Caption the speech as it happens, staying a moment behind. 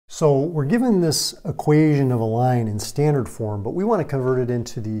So we're given this equation of a line in standard form, but we want to convert it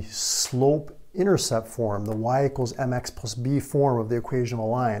into the slope-intercept form, the y equals mx plus b form of the equation of a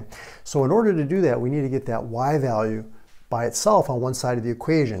line. So in order to do that, we need to get that y value by itself on one side of the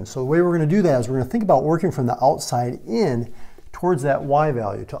equation. So the way we're going to do that is we're going to think about working from the outside in towards that y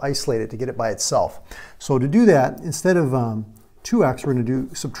value to isolate it, to get it by itself. So to do that, instead of 2x, we're going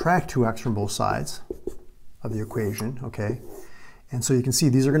to subtract 2x from both sides of the equation, okay? And so you can see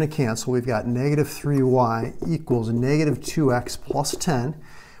these are going to cancel. We've got negative 3y equals negative 2x plus 10.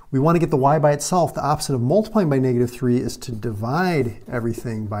 We want to get the y by itself. The opposite of multiplying by negative 3 is to divide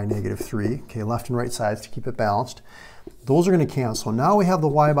everything by negative 3. Okay, left and right sides to keep it balanced. Those are going to cancel. Now we have the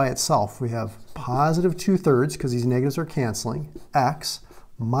y by itself. We have positive 2/3, because these negatives are canceling, x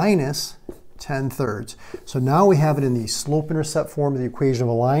minus 10/3. So now we have it in the slope-intercept form of the equation of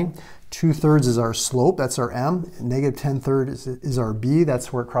a line. 2/3 is our slope, that's our m. Negative 10/3 is our b,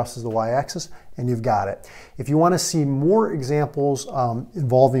 that's where it crosses the y-axis, and you've got it. If you want to see more examples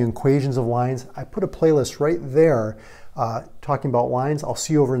involving equations of lines, I put a playlist right there talking about lines. I'll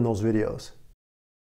see you over in those videos.